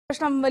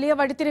അന്വേഷണം വലിയ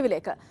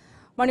വഴിത്തിരിവിലേക്ക്.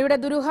 മണിയുടെ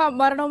ദുരൂഹ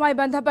മരണവുമായി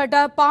ബന്ധപ്പെട്ട്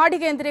പാടി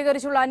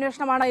കേന്ദ്രീകരിച്ചുള്ള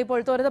അന്വേഷണമാണ് ഇപ്പോൾ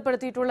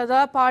ത്വരിതപ്പെടുത്തിയിട്ടുള്ളത്.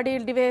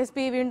 പാടിയിൽ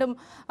ഡിവൈഎസ്പി വീണ്ടും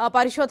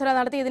പരിശോധന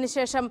നടത്തിയതിനു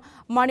ശേഷം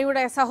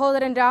മണിയുടെ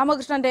സഹോദരൻ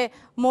രാമകൃഷ്ണന്റെ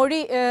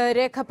മൊഴി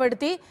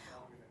രേഖപ്പെടുത്തി.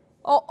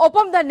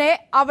 ഒപ്പം തന്നെ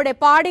അവിടെ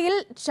പാടിയിൽ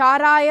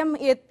ചാരായം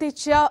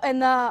എത്തിച്ച്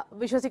എന്ന്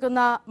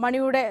വിശ്വസിക്കുന്ന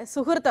മണിയുടെ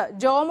സുഹൃത്ത്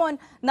ജോമോൻ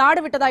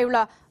നാടുവിട്ടതായുള്ള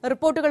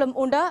റിപ്പോർട്ടുകളും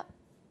ഉണ്ട്.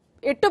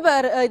 8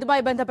 പേർ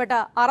ഇതുമായി ബന്ധപ്പെട്ട്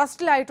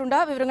അറസ്റ്റിലായിട്ടുണ്ട്.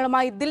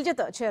 വിവരങ്ങളുമായി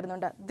ദിൽജിത്ത്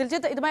ചേരുന്നുണ്ട്.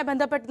 ദിൽജിത്ത്, ഇതുമായി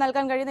ബന്ധപ്പെട്ട്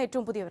നൽകാൻ കഴിയുന്ന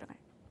ഏറ്റവും പുതിയ വിവരങ്ങൾ.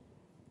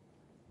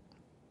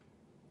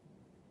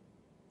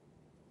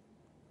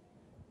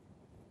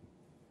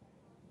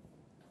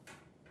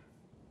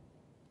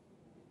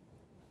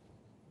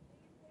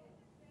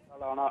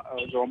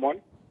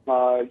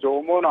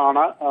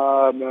 ജോമോനാണ്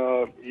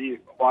ഈ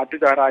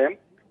വാറ്റുചാരായം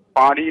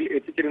പാടിയിൽ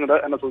എത്തിച്ചിരുന്നത്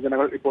എന്ന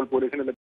സൂചനകൾ ഇപ്പോൾ പോലീസിന്